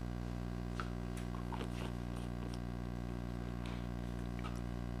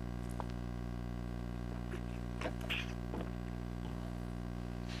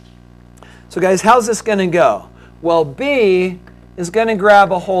 So guys, how's this going to go? Well, B is going to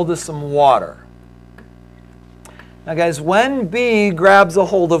grab a hold of some water. Now guys, when B grabs a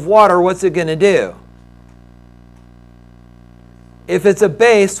hold of water, what's it going to do? If it's a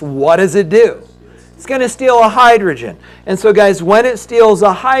base, what does it do? It's going to steal a hydrogen. And so guys, when it steals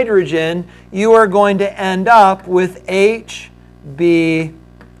a hydrogen, you are going to end up with HB+.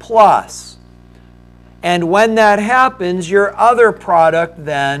 And when that happens, your other product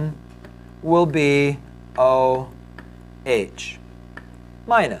then will be OH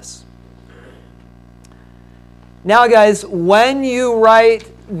minus. Now guys, when you write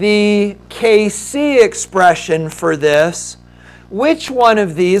the Kc expression for this, which one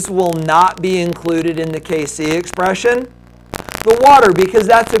of these will not be included in the Kc expression? The water, because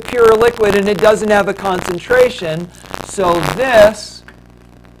that's a pure liquid and it doesn't have a concentration. So this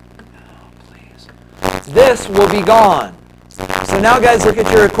will be gone. So now guys, look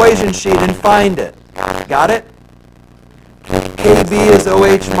at your equation sheet and find it. Got it? Kb is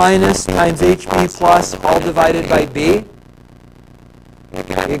OH minus times Hb plus, all divided by B.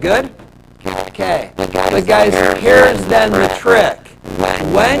 You good? Okay. But guys, here's then the trick.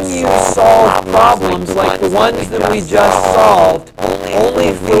 When you solve problems like the ones that we just solved,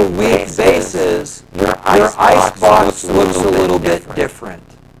 only for weak bases, your icebox looks a little bit different.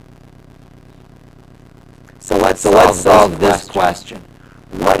 So let's solve this question.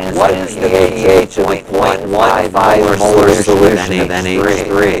 What is the pH of a 0.15 molar solution of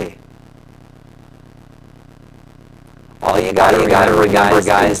NH3? All you got to remember,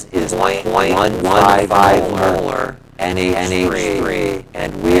 guys, is 0.15 molar NH3,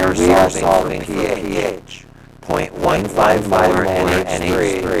 and we are solving for pH. 0.15 molar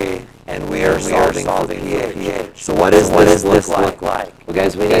NH3, and we are solving for pH. So what does this look like? Well,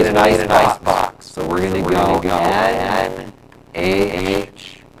 guys, we need an ice box. So we're going to go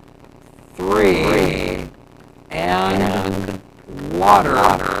NaH3 and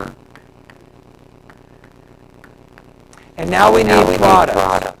water. And now we need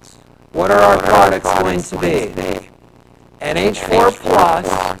products. What are our products going to be? NH4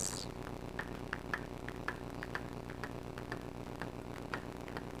 plus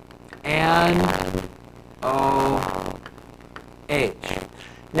and OH.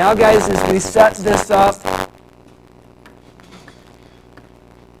 Now guys, as we set this up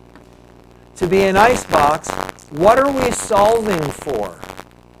to be an icebox, what are we solving for?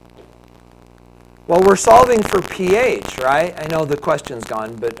 Well, we're solving for pH, right? I know the question's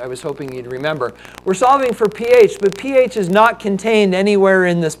gone, but I was hoping you'd remember. We're solving for pH, but pH is not contained anywhere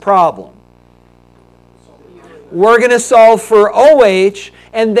in this problem. We're going to solve for OH,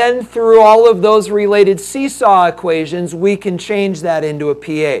 And then through all of those related seesaw equations, we can change that into a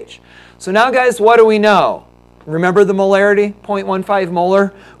pH. So now, guys, what do we know? Remember the molarity, 0.15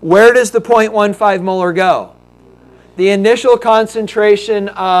 molar? Where does the 0.15 molar go? The initial concentration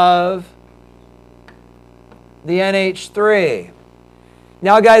of the NH3.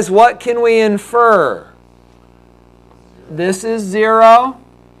 Now, guys, what can we infer? This is 0,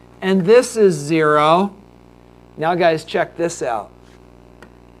 and this is 0. Now, guys, check this out.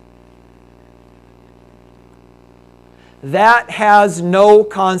 That has no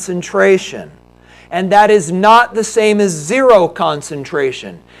concentration. And that is not the same as 0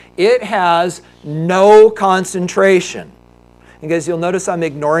 concentration. It has no concentration. And guys, you'll notice I'm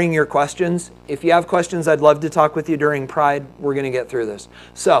ignoring your questions. If you have questions, I'd love to talk with you during Pride. We're going to get through this.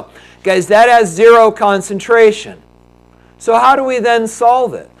 So, guys, that has 0 concentration. So how do we then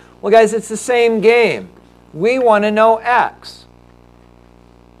solve it? Well, guys, it's the same game. We want to know X.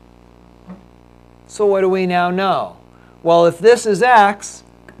 So what do we now know? Well, if this is X,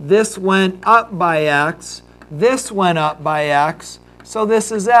 this went up by X, this went up by X, so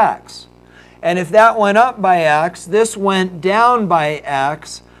this is X. And if that went up by X, this went down by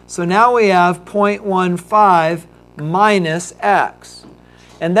X, so now we have 0.15 minus X.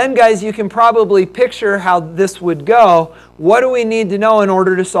 And then, guys, you can probably picture how this would go. What do we need to know in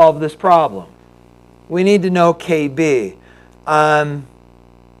order to solve this problem? We need to know Kb.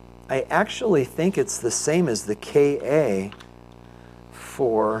 I actually think it's the same as the Ka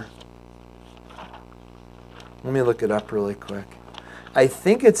for, let me look it up really quick. I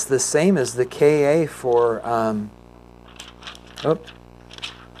think it's the same as the Ka for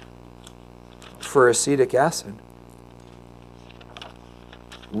acetic acid.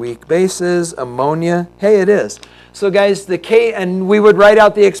 Weak bases, ammonia. Hey, it is. So guys, the K, and we would write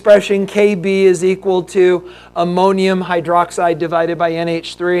out the expression Kb is equal to ammonium hydroxide divided by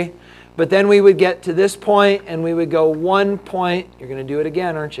NH3. But then we would get to this point and we would go 1 point, you're going to do it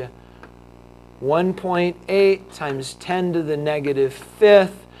again, aren't you? 1.8 times 10 to the negative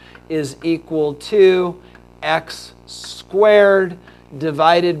fifth is equal to x squared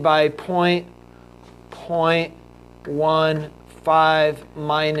divided by 0.15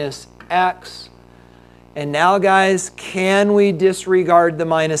 minus x. And now, guys, can we disregard the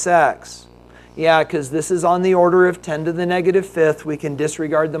minus x? Yeah, because this is on the order of 10 to the negative fifth. We can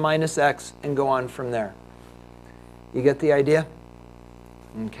disregard the minus x and go on from there. You get the idea?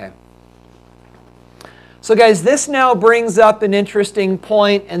 Okay. So guys, this now brings up an interesting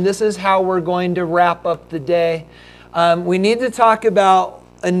point, and this is how we're going to wrap up the day. We need to talk about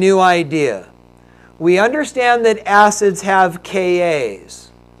a new idea. We understand that acids have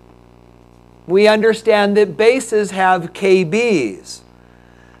Kas. We understand that bases have Kbs.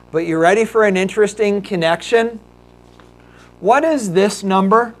 But you ready for an interesting connection? What is this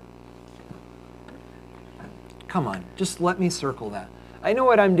number? Come on, just let me circle that. I know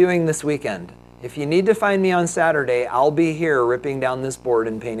what I'm doing this weekend. If you need to find me on Saturday, I'll be here ripping down this board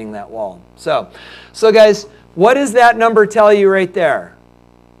and painting that wall. So guys, what does that number tell you right there?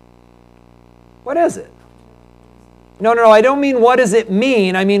 What is it? No, I don't mean what does it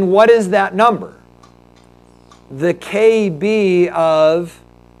mean. I mean, what is that number? The Kb of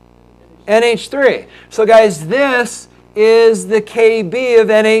NH3. So guys, this is the Kb of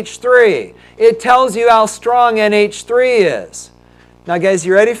NH3. It tells you how strong NH3 is. Now guys,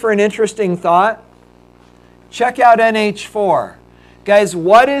 you ready for an interesting thought? Check out NH4. Guys,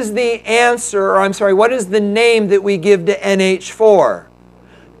 what is the answer, or I'm sorry, what is the name that we give to NH4?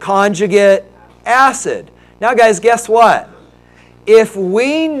 Conjugate acid. Now guys, guess what? If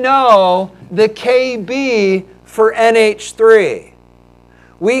we know the Kb for NH3,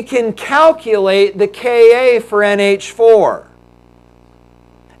 we can calculate the Ka for NH4.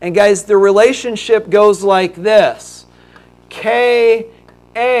 And guys, the relationship goes like this. Ka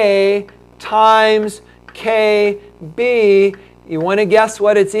times Kb, you want to guess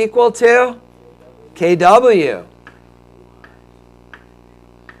what it's equal to? Kw.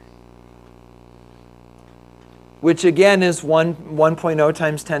 Which again is 1.0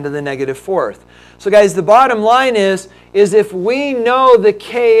 times 10 to the negative fourth. So guys, the bottom line is if we know the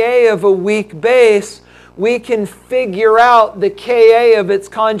Ka of a weak base, we can figure out the Ka of its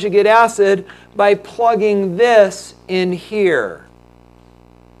conjugate acid by plugging this in here.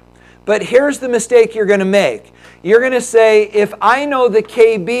 But here's the mistake you're going to make. You're going to say, if I know the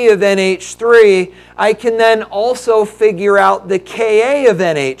Kb of NH3, I can then also figure out the Ka of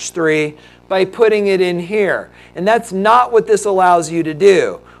NH3 by putting it in here. And that's not what this allows you to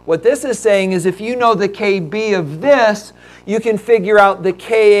do. What this is saying is if you know the Kb of this, you can figure out the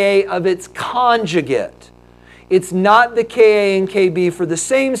Ka of its conjugate. It's not the Ka and Kb for the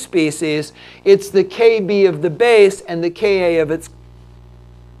same species. It's the Kb of the base and the Ka of its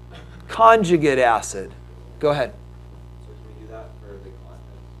conjugate acid. Go ahead. So can we do that for the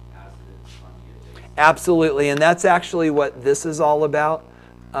acid and conjugate base? Absolutely, and that's actually what this is all about.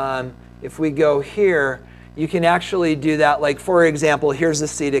 If we go here, you can actually do that. Like, for example, here's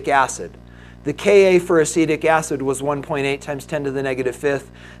acetic acid. The Ka for acetic acid was 1.8 times 10 to the negative fifth.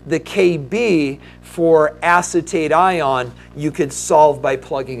 The Kb for acetate ion, you could solve by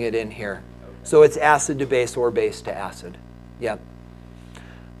plugging it in here. Okay. So it's acid to base or base to acid. Yeah.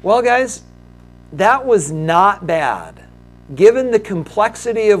 Well, guys, that was not bad. Given the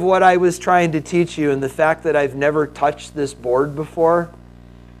complexity of what I was trying to teach you and the fact that I've never touched this board before,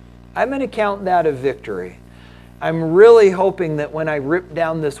 I'm going to count that a victory. I'm really hoping that when I rip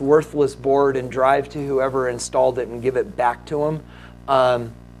down this worthless board and drive to whoever installed it and give it back to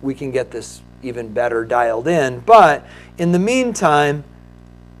them, we can get this even better dialed in. But in the meantime,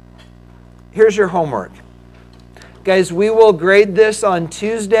 here's your homework. Guys, we will grade this on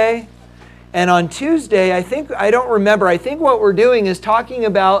Tuesday. And on Tuesday, I think what we're doing is talking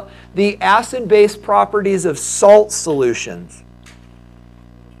about the acid-base properties of salt solutions.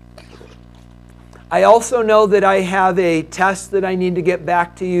 I also know that I have a test that I need to get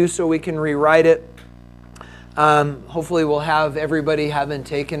back to you so we can rewrite it. Hopefully we'll have everybody having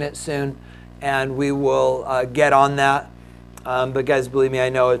taken it soon, and we will get on that. But guys, believe me, I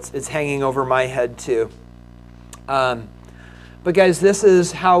know it's hanging over my head too. But guys, this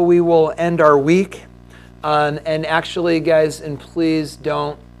is how we will end our week. And actually, guys, and please,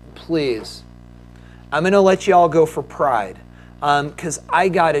 I'm going to let you all go for Pride. Because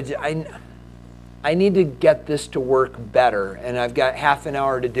I need to get this to work better, and I've got half an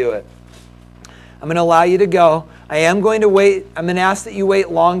hour to do it. I'm going to allow you to go. I am going to wait. I'm going to ask that you wait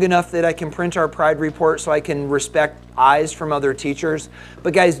long enough that I can print our Pride report so I can respect eyes from other teachers.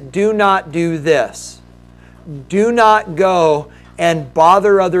 But guys, do not do this. Do not go and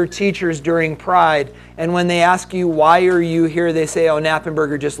bother other teachers during Pride, and when they ask you, why are you here, they say, oh,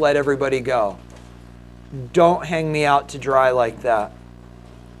 Knappenberger just let everybody go. Don't hang me out to dry like that.